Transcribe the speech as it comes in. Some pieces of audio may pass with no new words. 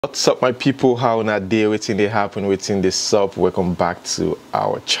What's up, my people? How na day? Waiting they happen, waiting this up. Welcome back to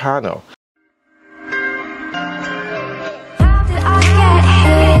our channel.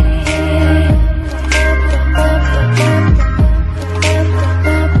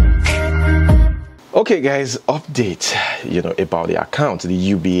 Okay guys, update about the account, the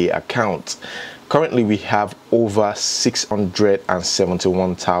UBA account. Currently we have over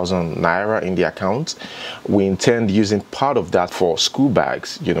 671,000 naira in the account. We intend using part of that for school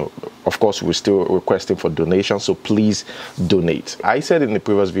bags. Of course we're still requesting for donations, so please donate. I said in the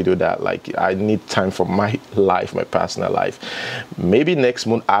previous video that I need time for my life, my personal life. Maybe next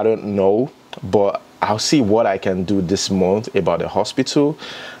month, I don't know, but I'll see what I can do this month about the hospital.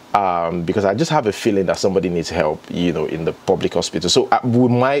 Because I just have a feeling that somebody needs help, in the public hospital. So we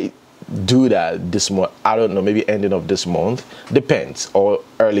might do that this month. I don't know, maybe ending of this month, depends, or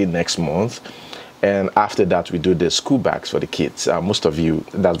early next month. And after that, we do the school bags for the kids. Most of you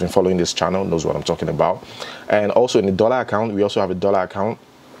that's been following this channel knows what I'm talking about. And also in the dollar account, we also have a dollar account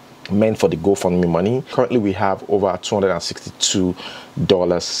meant for the GoFundMe money. Currently, we have over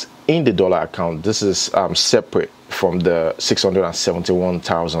 $262 in the dollar account. This is separate from the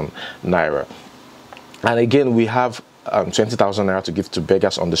 671,000 naira. And again, we have 20,000 naira to give to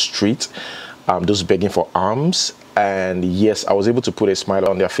beggars on the street, those begging for alms. And yes, I was able to put a smile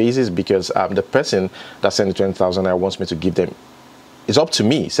on their faces because the person that sent the 20,000 naira wants me to give them. It's up to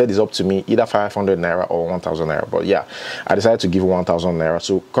me. He said it's up to me, either 500 naira or 1,000 naira. But yeah, I decided to give 1,000 naira.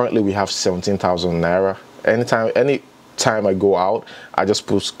 So currently we have 17,000 naira. Any time I go out, I just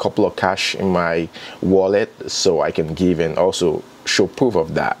put a couple of cash in my wallet so I can give and also show proof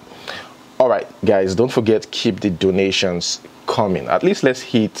of that. All right, guys, don't forget, keep the donations coming. At least let's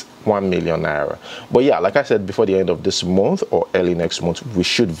hit 1 million naira. But yeah, like I said, before the end of this month or early next month, we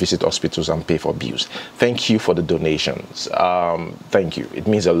should visit hospitals and pay for bills. Thank you for the donations. Thank you. It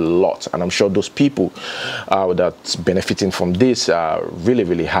means a lot. And I'm sure those people that's benefiting from this are really,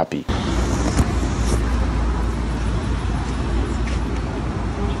 really happy.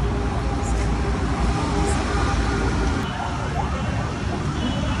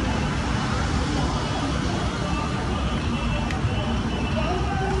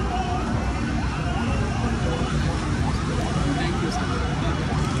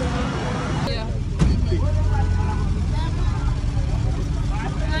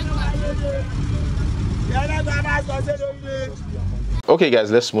 Okay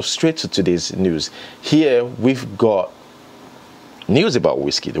guys, let's move straight to today's news. Here we've got news about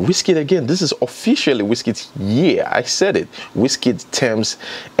Wizkid. Wizkid again, this is officially Wizkid's year. I said it. Wizkid Thames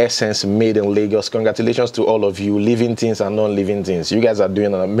Essence made in Lagos. Congratulations to all of you, living things and non-living things. You guys are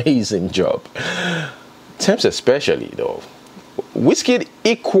doing an amazing job. Thames especially though. Wizkid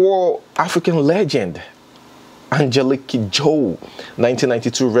equal African legend Angelique Kidjo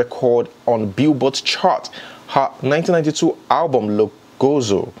 1992 record on Billboard's chart. Her 1992 album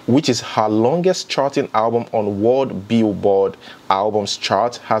Logozo, which is her longest charting album on World Billboard Albums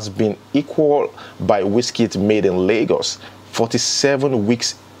chart, has been equaled by Wizkid Made in Lagos. 47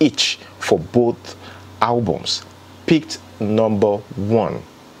 weeks each for both albums. Picked #1.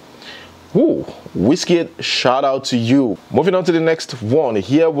 Woo, Wizkid, shout out to you. Moving on to the next one.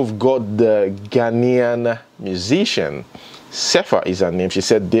 Here we've got the Ghanaian musician. Sefa is her name. She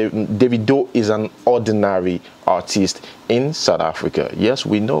said Davido is an ordinary artist in South Africa. Yes,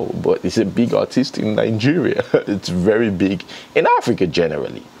 we know, but it's a big artist in Nigeria. It's very big in Africa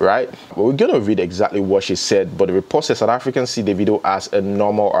generally, right? But we're going to read exactly what she said. But the report says South Africans see Davido as a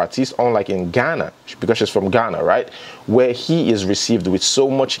normal artist, unlike in Ghana, because she's from Ghana, right? Where he is received with so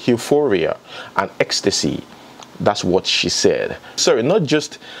much euphoria and ecstasy. That's what she said. Sorry, not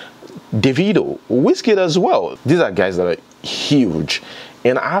just Davido, Wizkid as well. These are guys that are huge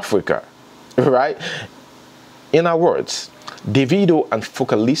in Africa, right? In our words, Davido and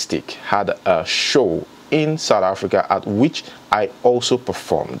Focalistic had a show in South Africa at which I also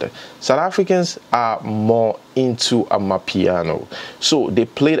performed. South Africans are more into Amapiano, so they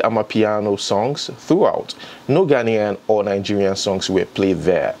played Amapiano songs throughout. No Ghanaian or Nigerian songs were played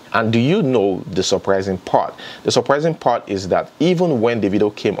there. And do you know the surprising part? The surprising part is that even when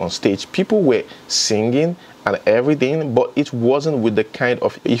Davido came on stage, people were singing and everything, but it wasn't with the kind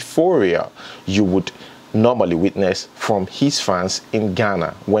of euphoria you would normally witness from his fans in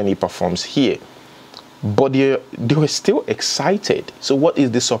Ghana when he performs here. But they were still excited. So what is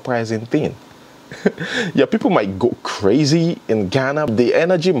the surprising thing? Yeah, people might go crazy in Ghana. The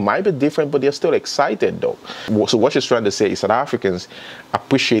energy might be different, but they're still excited though. So what she's trying to say is South Africans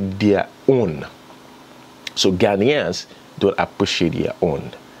appreciate their own. So Ghanaians don't appreciate their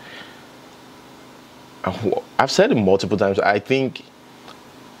own. I've said it multiple times. I think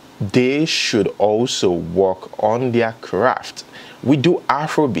they should also work on their craft. We do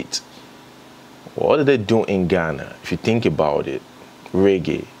Afrobeat. What do they do in Ghana? If you think about it,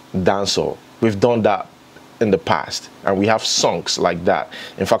 reggae, dancehall, we've done that in the past, and we have songs like that.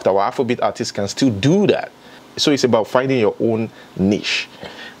 In fact, our Afrobeat artists can still do that. So it's about finding your own niche.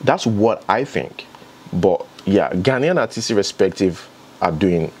 That's what I think. But yeah, Ghanaian artists irrespective are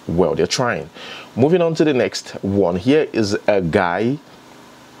doing well. They're trying. Moving on to the next one. Here is a guy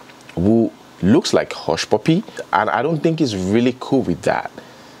who looks like Hushpuppi, and I don't think he's really cool with that.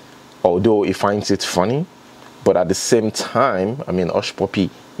 Although he finds it funny, but at the same time, I mean,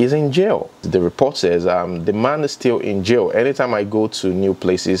 Hushpuppi is in jail. The report says the man is still in jail. Anytime I go to new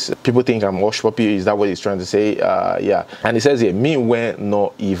places, people think I'm Hushpuppi. Is that what he's trying to say? Yeah. And he says here, me wear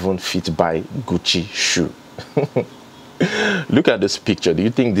not even fit by Gucci shoe. Look at this picture. Do you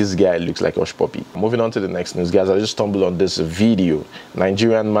think this guy looks like Hushpuppi? Moving on to the next news, guys. I just stumbled on this video.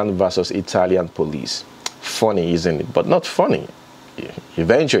 Nigerian man versus Italian police. Funny, isn't it? But not funny.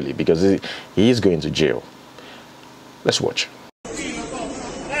 Eventually, because he is going to jail. Let's watch.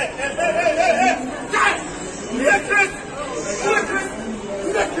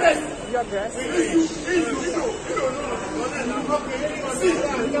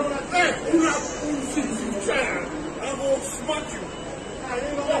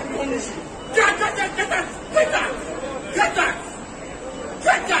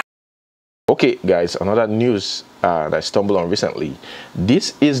 Okay, guys, another news that I stumbled on recently.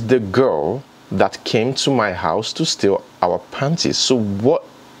 This is the girl that came to my house to steal our panties. So what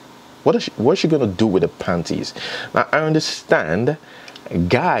is she gonna do with the panties? Now I understand,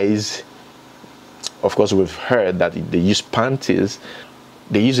 guys, of course we've heard that they use panties,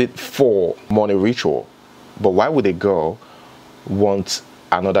 they use it for money ritual. But why would a girl want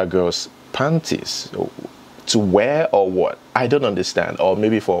another girl's panties to wear, or what? I don't understand. Or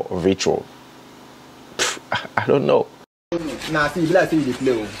maybe for ritual. I don't know. This is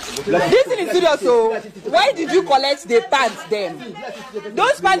serious. So why did you collect the pants then?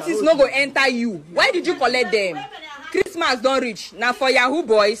 Those panties no go enter you. Why did you collect them? Christmas don't reach. Now for Yahoo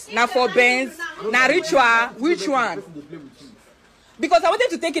boys, now for Benz, now ritual. Which one? Because I wanted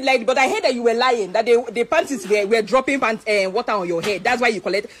to take it light, but I heard that you were lying, that the panties were dropping water on your head. That's why you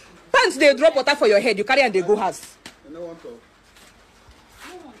collect pants. They drop water for your head. You carry and they go house.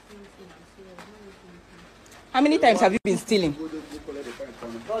 How many times have you been stealing?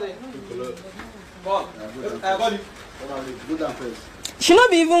 She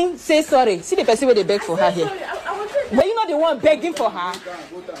not even say sorry. See the person where they beg for her here. Were you not the one begging for her?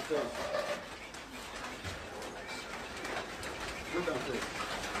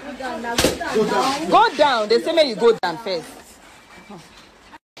 Go down. They say, may you go down first.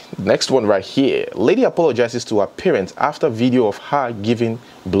 Next one right here. Lady apologizes to her parents after video of her giving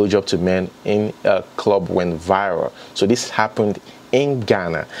blowjob to men in a club went viral. So this happened in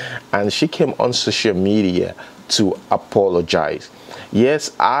Ghana, and she came on social media to apologize.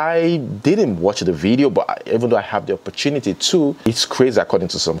 Yes, I didn't watch the video, but even though I have the opportunity to, it's crazy according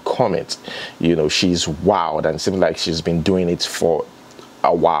to some comments. You know, she's wild and seems like she's been doing it for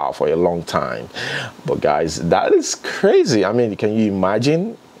a while, for a long time. But guys, that is crazy. I mean, can you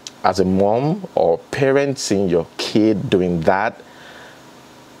imagine as a mom or parent seeing your kid doing that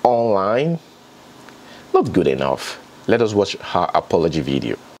online? Not good enough. Let us watch her apology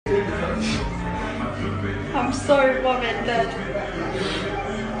video. I'm sorry, Mom and Dad.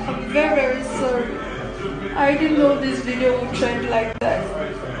 I'm very, very sorry. I didn't know this video would trend like that.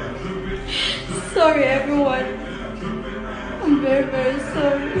 Sorry, everyone. I'm very, very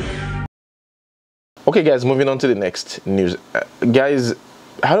sorry. Okay, guys, moving on to the next news. Guys,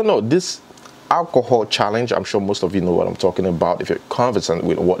 I don't know, this alcohol challenge, I'm sure most of you know what I'm talking about if you're conversant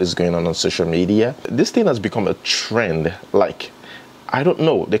with what is going on social media. This thing has become a trend, like, I don't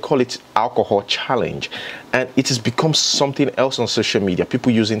know, they call it alcohol challenge, and it has become something else on social media.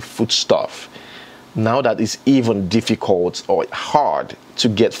 People using foodstuff. Now that it's even difficult or hard to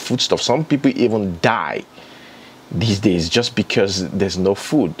get foodstuff. Some people even die these days just because there's no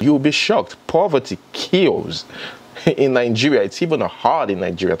food. You'll be shocked. Poverty kills. In Nigeria, it's even hard in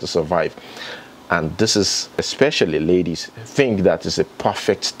Nigeria to survive. And this is, especially ladies, think that is a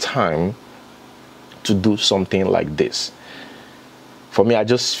perfect time to do something like this. For me, I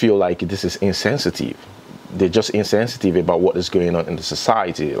just feel like this is insensitive. They're just insensitive about what is going on in the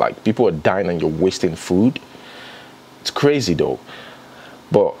society. Like, people are dying and you're wasting food. It's crazy though.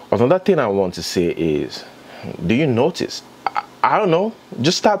 But another thing I want to say is, do you notice? I don't know,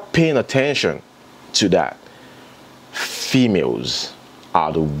 just start paying attention to that. Females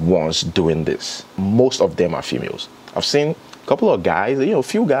are the ones doing this. Most of them are females. I've seen a couple of guys, you know, a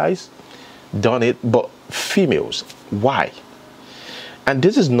few guys done it, but females. Why? And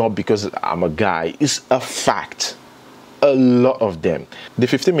this is not because I'm a guy, it's a fact. A lot of them. The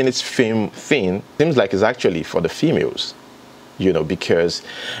 15 minutes fame thing seems like it's actually for the females, you know, because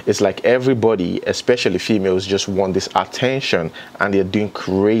it's like everybody, especially females, just want this attention, and they're doing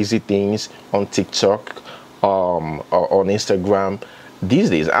crazy things on TikTok or on Instagram these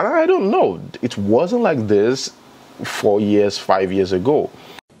days. And I don't know, it wasn't like this 4 years, 5 years ago.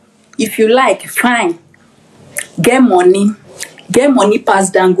 If you like, fine. Get money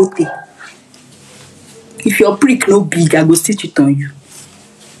past Dangote. If your prick no big, I go stitch it on you.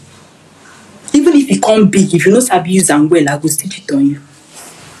 Even if it come big, if you know sabi use am well, I go stitch it on you.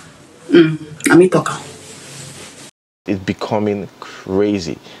 I mean talk. It's becoming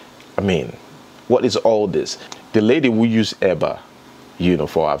crazy. I mean, what is all this? The lady who used Eba, you know,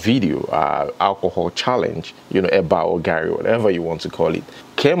 for our video, our alcohol challenge, you know, Eba or Gary, whatever you want to call it,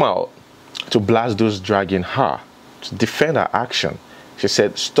 came out to blast those dragging her, to defend her action. She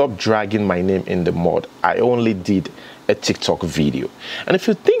said, "Stop dragging my name in the mud. I only did a TikTok video." And if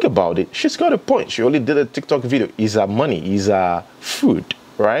you think about it, she's got a point. She only did a TikTok video. Is her money, is her food,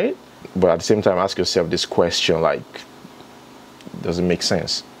 right? But at the same time, ask yourself this question, like, does it make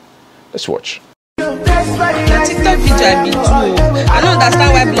sense? Let's watch. Na TikTok video I be too. I don't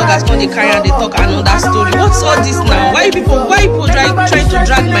understand why bloggers come dey carry and they talk another story. What's all this now? Why people trying to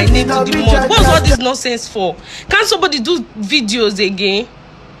drag my name to the mud? What's all this nonsense for? Can't somebody do videos again?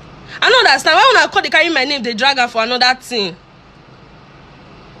 I don't understand why when I call they carry my name, they drag her for another thing.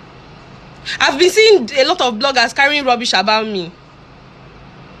 I've been seeing a lot of bloggers carrying rubbish about me.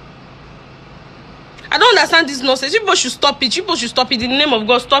 I don't understand this nonsense. People should stop it. People should stop it. In the name of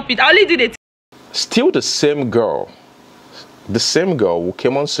God, stop it. I only did it. Still the same girl who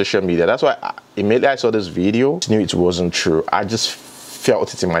came on social media. That's why immediately I saw this video, I knew it wasn't true. I just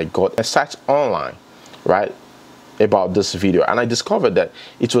felt it in my gut. I searched online, right, about this video, and I discovered that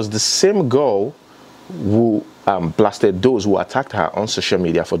it was the same girl who blasted those who attacked her on social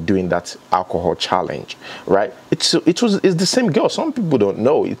media for doing that alcohol challenge, right? It's the same girl. Some people don't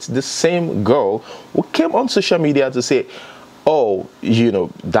know. It's the same girl who came on social media to say, oh, you know,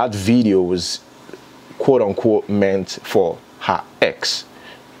 that video was quote unquote meant for her ex,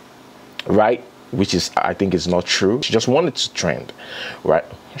 right? Which is, I think, is not true. She just wanted to trend, right?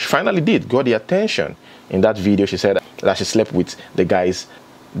 She finally did, got the attention. In that video, she said that she slept with the guy's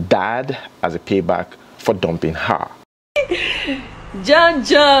dad as a payback for dumping her.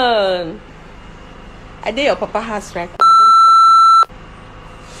 John, I did your papa house right now.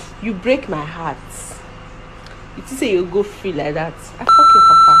 You break my heart. You say you go free like that. I fuck your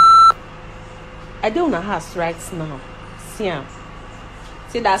papa. I dey on a house right now. See am.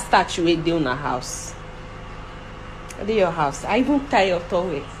 See that statue wey dey on a house. I dey your house. I even tie your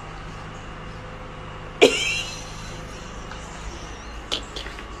towel.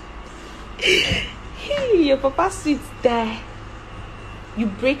 Hey, your papa sweet die. You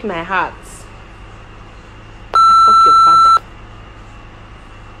break my heart. I fuck your father.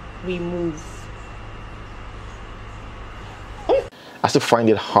 We move. I still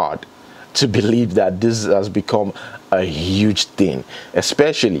find it hard to believe that this has become a huge thing,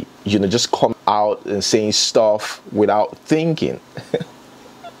 especially, you know, just come out and saying stuff without thinking.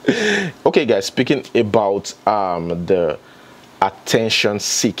 Okay, guys, speaking about the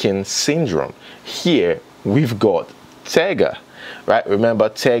attention-seeking syndrome, here we've got Tega, right? Remember,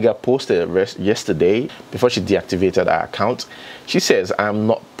 Tega posted yesterday before she deactivated her account. She says, "I'm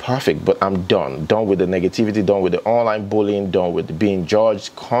not perfect, but I'm done with the negativity, done with the online bullying, done with being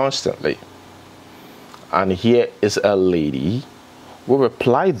judged constantly." And here is a lady who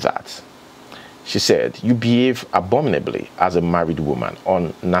replied that. She said, "You behave abominably as a married woman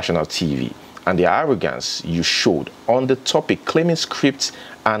on national TV, and the arrogance you showed on the topic, claiming scripts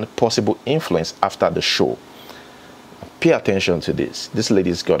and possible influence after the show." Pay attention to this. This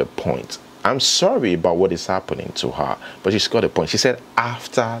lady's got a point. I'm sorry about what is happening to her, but she's got a point. She said,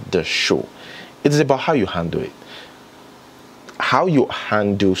 after the show. It's about how you handle it. How you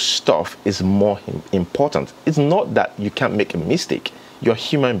handle stuff is more important. It's not that you can't make a mistake. You're a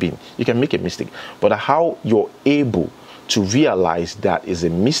human being. You can make a mistake. But how you're able to realize that is a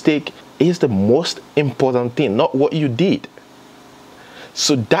mistake is the most important thing, not what you did.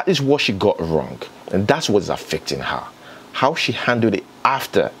 So that is what she got wrong. And that's what's affecting her. How she handled it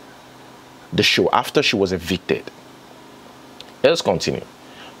after the show, after she was evicted. Let's continue.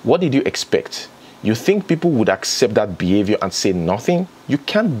 What did you expect? You think people would accept that behavior and say nothing? You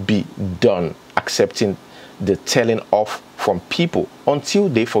can't be done accepting the telling off from people until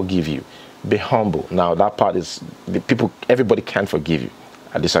they forgive you. be humble. Now that part is everybody can forgive you.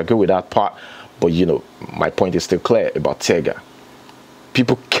 I disagree with that part, but you know, my point is still clear about Tega.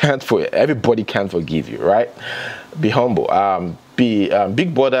 Everybody can forgive you, right? Be humble.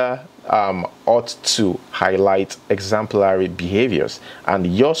 Big Brother ought to highlight exemplary behaviors, and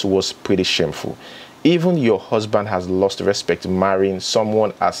yours was pretty shameful. Even your husband has lost respect marrying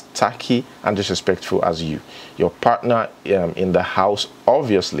someone as tacky and disrespectful as you. Your partner in the house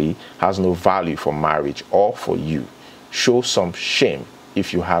obviously has no value for marriage or for you. Show some shame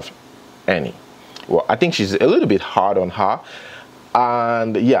if you have any. Well, I think she's a little bit hard on her.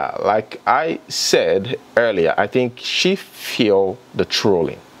 And yeah, like I said earlier, I think she feel the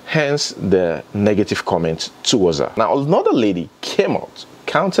trolling. Hence the negative comments towards her. Now another lady came out,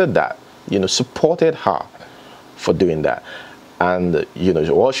 countered that, you know, supported her for doing that. And you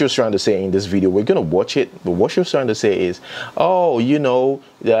know what she was trying to say in this video, we're gonna watch it, but what she was trying to say is, oh, you know,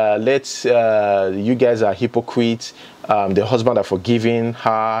 you guys are hypocrites. The husband are forgiving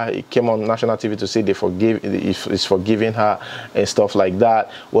her. He came on national TV to say is forgiving her and stuff like that.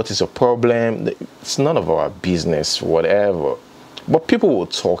 What is a problem? It's none of our business, whatever. But people will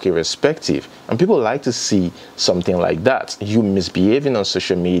talk irrespective, and people like to see something like that. You misbehaving on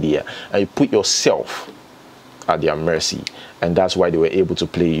social media, and you put yourself at their mercy, and that's why they were able to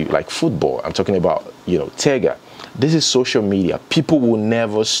play you like football. I'm talking about, you know, Tega. This is social media. People will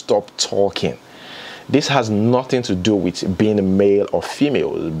never stop talking. This has nothing to do with being a male or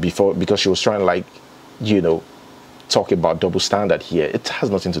female because she was trying to, like, you know, talk about double standard here. It has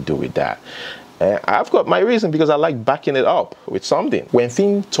nothing to do with that. I've got my reason because I like backing it up with something. When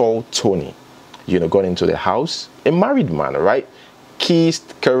Thing told Tony, you know, got into the house, a married man, right?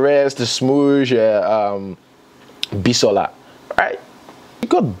 Kissed, caressed, smooch, Bisola, right? He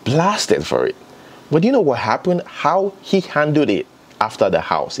got blasted for it. But you know what happened? How he handled it after the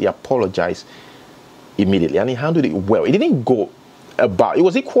house. He apologized immediately, and he handled it well. He didn't go about, it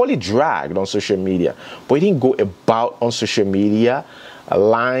was equally dragged on social media, but he didn't go about on social media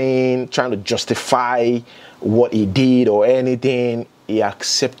lying, trying to justify what he did or anything. He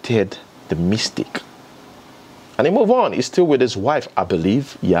accepted the mistake and he moved on. He's still with his wife, I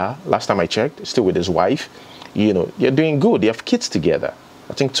believe. Yeah, last time I checked, he's still with his wife. You know, they're doing good. They have kids together.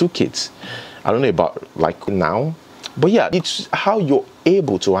 I think 2 kids. I don't know about like now, but yeah, it's how you're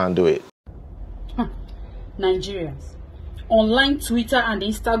able to handle it. Nigerians, online Twitter and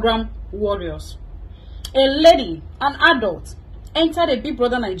Instagram warriors. A lady, an adult, entered a Big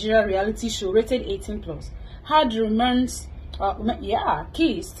Brother Nigeria reality show rated 18+, had romance,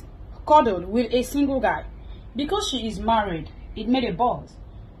 kissed, cuddled with a single guy. Because she is married, it made a buzz.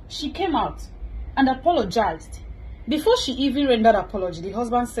 She came out and apologized. Before she even rendered apology, the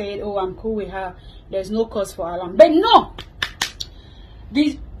husband said, oh, I'm cool with her, there's no cause for alarm. But no!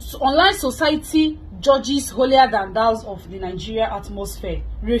 The online society judges holier than thou of the Nigeria atmosphere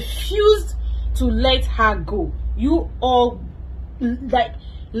refused to let her go. You all like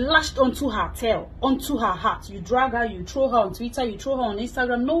lashed onto her tail, onto her heart. You drag her, you throw her on Twitter, you throw her on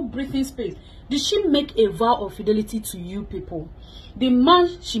Instagram, no breathing space. Did she make a vow of fidelity to you people? The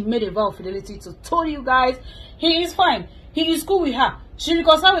man she made a vow of fidelity to told you guys he is fine, he is cool with her. She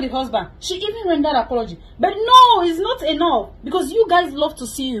reconciled with the husband. She even rendered apology. But no, it's not enough. Because you guys love to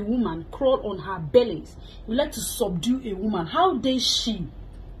see a woman crawl on her bellies. You like to subdue a woman. How dare she?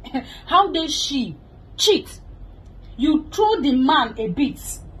 How dare she cheat? You throw the man a bit.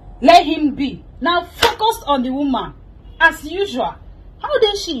 Let him be. Now focus on the woman. As usual. How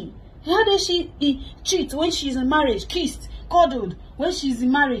dare she? How dare she cheat when she's in marriage? Kissed, cuddled when she's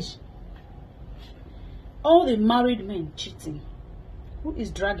in marriage. All the married men cheating. Who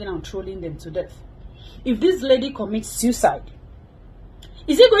is dragging and trolling them to death? If this lady commits suicide,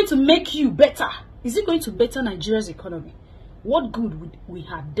 is it going to make you better? Is it going to better Nigeria's economy? What good would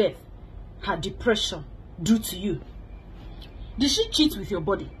her death, her depression do to you? Did she cheat with your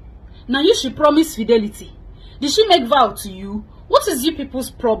body? Now you should promise fidelity. Did she make vow to you? What is you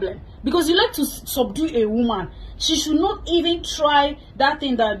people's problem? Because you like to subdue a woman. She should not even try that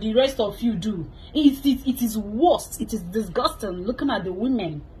thing that the rest of you do. It is worst. It is disgusting looking at the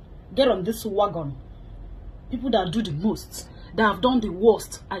women get on this wagon. People that do the most, that have done the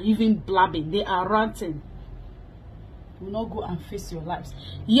worst, are even blabbing. They are ranting. You will not go and face your lives.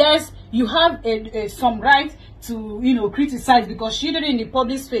 Yes, you have some right to, you know, criticize because she did it in the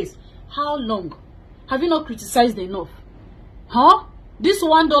public space. How long? Have you not criticized enough? Huh? This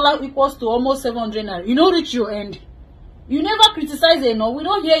 $1 equals to almost 700 naira. You don't reach your end. You never criticize enough. We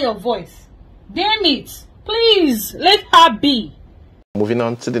don't hear your voice. Damn it. Please, let her be. Moving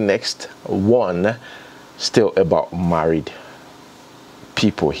on to the next one. Still about married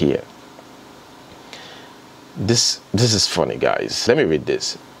people here. This is funny, guys. Let me read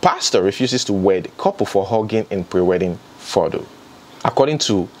this. Pastor refuses to wed couple for hugging in pre-wedding photo. According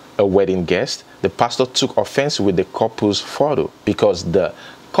to a wedding guest, the pastor took offense with the couple's photo because the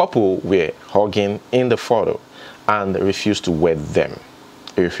couple were hugging in the photo and refused to wed them.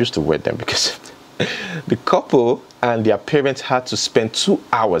 He refused to wed them because the couple and their parents had to spend 2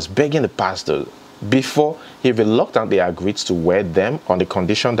 hours begging the pastor before he reluctantly agreed to wed them on the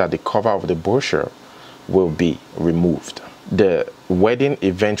condition that the cover of the brochure will be removed. The wedding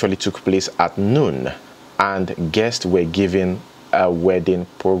eventually took place at noon, and guests were given a wedding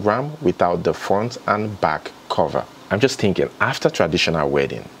program without the front and back cover. I'm just thinking, after traditional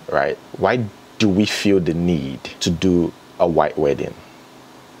wedding, right, why do we feel the need to do a white wedding?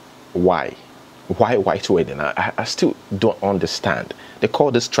 Why white wedding? I still don't understand. They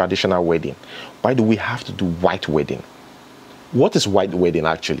call this traditional wedding. Why do we have to do white wedding? What is white wedding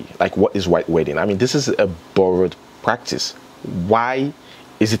actually? Like, what is white wedding? I mean, this is a borrowed practice. Why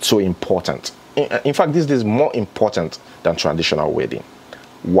is it so important? In fact, this is more important than traditional wedding.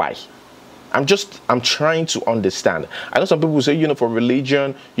 Why? I'm trying to understand. I know some people say, for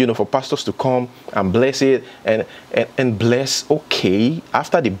religion, for pastors to come and bless it and bless. Okay,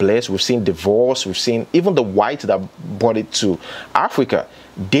 after the bless, we've seen divorce. We've seen even the white that brought it to Africa.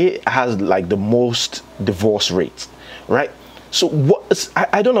 They has like the most divorce rate, right? So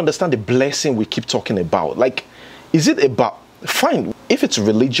I don't understand the blessing we keep talking about. Like, is it about, fine, if it's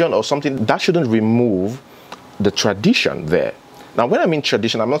religion or something, that shouldn't remove the tradition there. Now, when I mean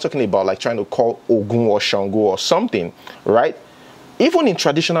tradition, I'm not talking about like trying to call Ogun or Shango or something, right? Even in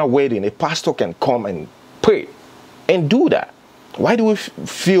traditional wedding, a pastor can come and pray and do that. Why do we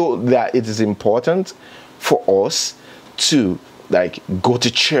feel that it is important for us to like go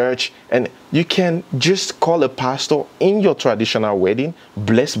to church and you can just call a pastor in your traditional wedding,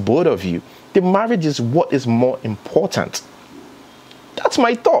 bless both of you? The marriage is what is more important. That's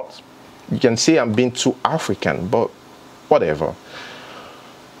my thought. You can say I'm being too African, but whatever.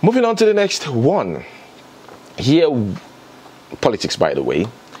 Moving on to the next one. Here, politics, by the way.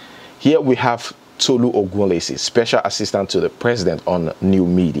 Here we have Tolu Ogunlesi, special assistant to the president on new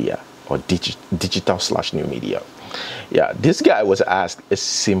media, or digital/new media. Yeah, this guy was asked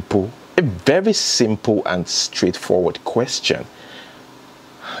a very simple and straightforward question.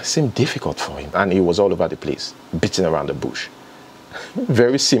 It seemed difficult for him, and he was all over the place, beating around the bush.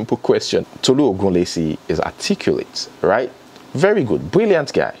 Very simple question. Tolu Ogunlesi is articulate, right? Very good,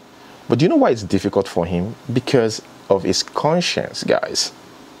 brilliant guy. But do you know why it's difficult for him? Because of his conscience, guys.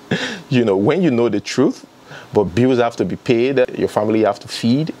 When you know the truth, but bills have to be paid, your family have to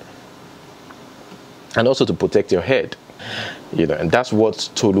feed, and also to protect your head. And that's what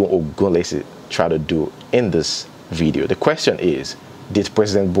Tolu Ogunlesi tried to do in this video. The question is, did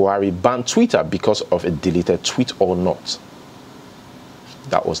President Buhari ban Twitter because of a deleted tweet or not?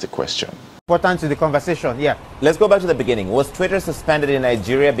 That was the question. Important to the conversation, yeah. Let's go back to the beginning. Was Twitter suspended in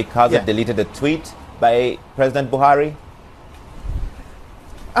Nigeria because it deleted a tweet by President Buhari?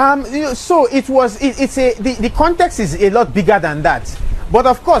 So it was. The context is a lot bigger than that. But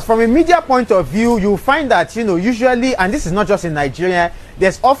of course, from a media point of view, you find that usually, and this is not just in Nigeria,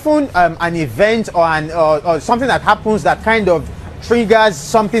 there's often an event or something that happens that kind of triggers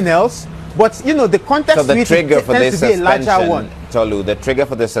something else. But the context. So the trigger for this suspension, Tolu, the trigger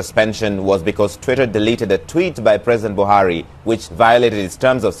for the suspension was because Twitter deleted a tweet by President Buhari which violated its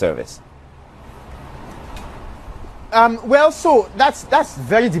terms of service. Well, so that's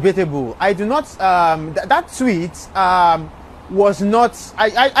very debatable. I do not. That tweet was not.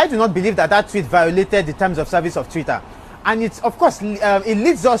 I do not believe that tweet violated the terms of service of Twitter, and it's of course it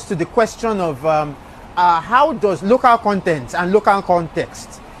leads us to the question of how does local content and local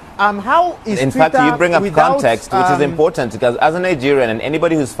context. How is in Twitter fact, you bring up without, context, which is important, because as a Nigerian and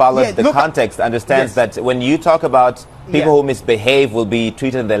anybody who's followed the context understands that when you talk about people who misbehave will be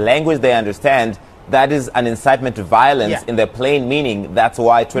treated in the language they understand, that is an incitement to violence in their plain meaning. That's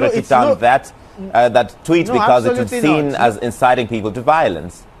why Twitter took down that tweet, because it was seen as inciting people to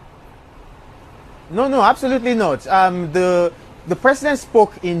violence. No, absolutely not. The president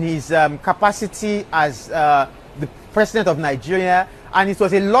spoke in his capacity as the president of Nigeria, and it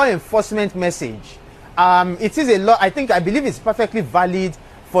was a law enforcement message. It is a law. I believe it's perfectly valid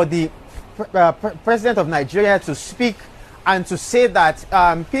for the president of Nigeria to speak and to say that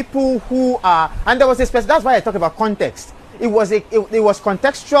people who are, and there was a that's why I talk about context. It was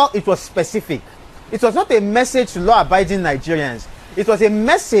contextual. It was specific. It was not a message to law-abiding Nigerians. It was a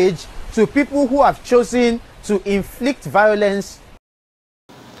message to people who have chosen to inflict violence.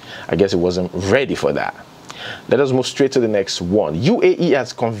 I guess it wasn't ready for that. Let us move straight to the next one. UAE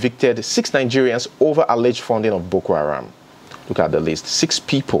has convicted 6 Nigerians over alleged funding of Boko Haram. Look at the list. 6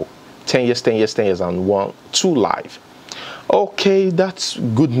 people, 10 years, 10 years, 10 years, and 2 live. Okay, that's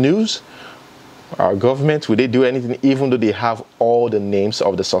good news. Our government, will they do anything even though they have all the names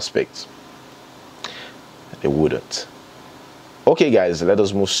of the suspects? They wouldn't. Okay guys, let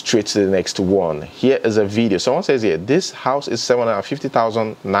us move straight to the next one. Here is a video. Someone says here, this house is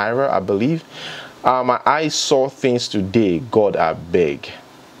 750,000 naira, I believe. My eyes saw things today, God I beg.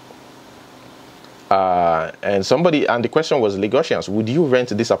 And the question was, Lagosians, would you rent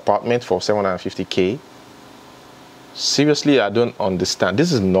this apartment for 750k? Seriously, I don't understand.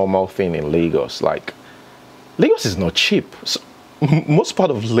 This is a normal thing in Lagos. Like, Lagos is not cheap. So, most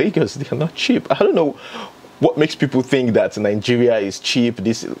part of Lagos, they are not cheap. I don't know what makes people think that Nigeria is cheap.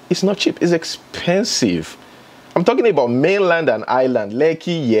 It's not cheap. It's expensive. I'm talking about mainland and island.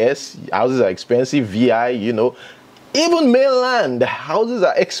 Lekki, yes, houses are expensive. VI, you know. Even mainland, the houses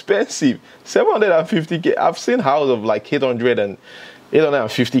are expensive. 750k. I've seen houses of like 800 and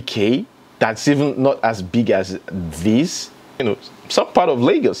 850k. That's even not as big as this. You know, some part of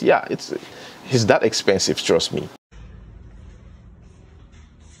Lagos, yeah, it's that expensive, trust me.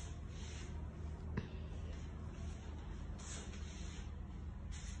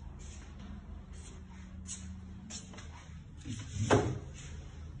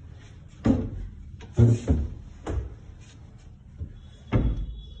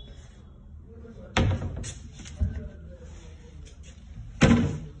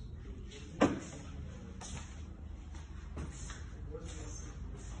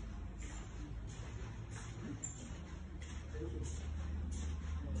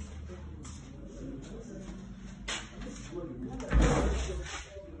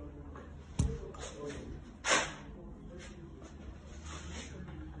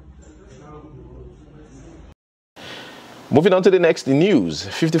 Moving on to the next news.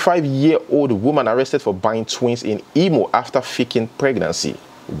 55-year-old woman arrested for buying twins in Imo after faking pregnancy.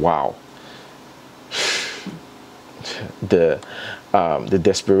 Wow. The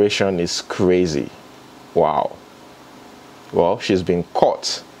desperation is crazy. Wow. Well, she's been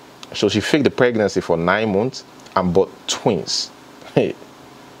caught. So she faked the pregnancy for 9 months and bought twins. Hey.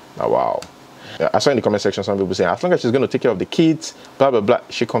 Oh, wow. I saw in the comment section some people saying, as long as she's going to take care of the kids, blah, blah, blah.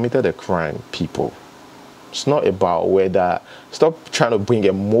 She committed a crime, people. It's not about whether, stop trying to bring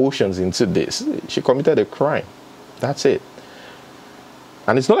emotions into this. She committed a crime. That's it.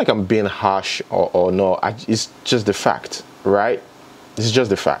 And it's not like I'm being harsh or no. It's just the fact, right? It's just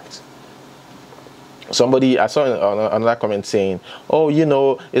the fact. I saw another comment saying, oh, you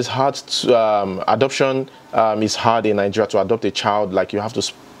know, it's hard to, adoption is hard in Nigeria to adopt a child. Like, you have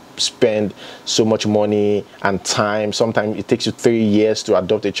to spend so much money and time. Sometimes it takes you 3 years to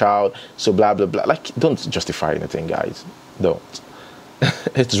adopt a child, so blah blah blah. Like, don't justify anything, guys. Don't.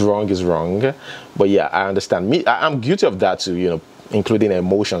 It's wrong is wrong. But yeah, I understand. I'm guilty of that too, you know, including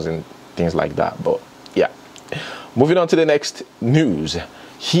emotions and things like that. But yeah, moving on to the next news.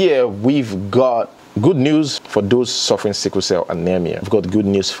 Here we've got good news for those suffering sickle cell anemia. We've got good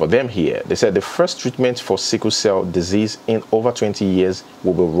news for them here. They said the first treatment for sickle cell disease in over 20 years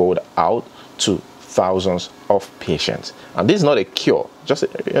will be rolled out to thousands of patients. And this is not a cure, just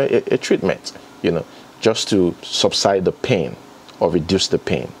a treatment, you know, just to subside the pain or reduce the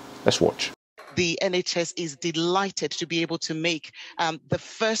pain. Let's watch. The NHS is delighted to be able to make the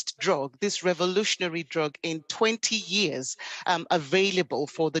first drug, this revolutionary drug in 20 years, available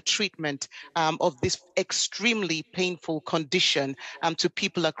for the treatment of this extremely painful condition to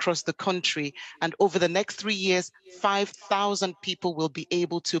people across the country. And over the next 3 years, 5,000 people will be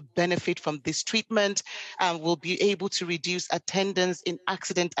able to benefit from this treatment and will be able to reduce attendance in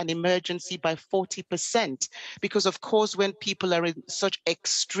accident and emergency by 40%. Because, of course, when people are in such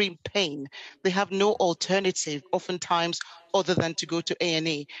extreme pain, they have no alternative, oftentimes, other than to go to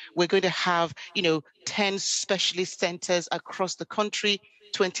A&E. We're going to have, 10 specialist centers across the country,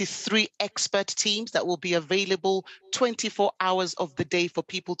 23 expert teams that will be available 24 hours of the day for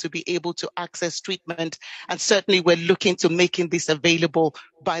people to be able to access treatment. And certainly we're looking to making this available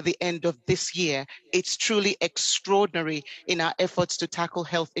by the end of this year. It's truly extraordinary in our efforts to tackle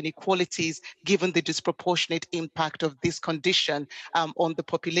health inequalities, given the disproportionate impact of this condition on the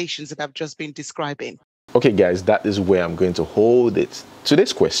populations that I've just been describing. Okay, guys, that is where I'm going to hold it.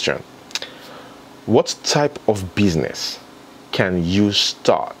 Today's question: what type of business can you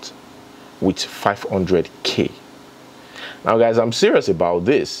start with 500k? Now, guys, I'm serious about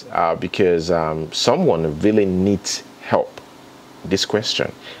this because someone really needs help. This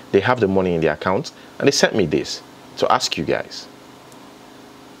question, they have the money in their account and they sent me this to ask you guys.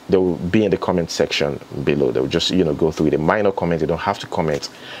 they will be in the comment section below. They'll just, you know, go through the minor comment. They don't have to comment,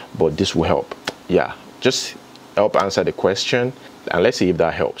 but this will help. Yeah, just help answer the question, and let's see if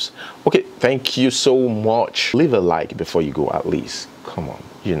that helps. Okay, thank you so much. Leave a like before you go, at least. Come on,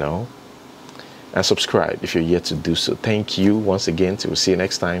 you know, and subscribe if you're yet to do so. Thank you once again. We'll see you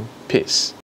next time. Peace.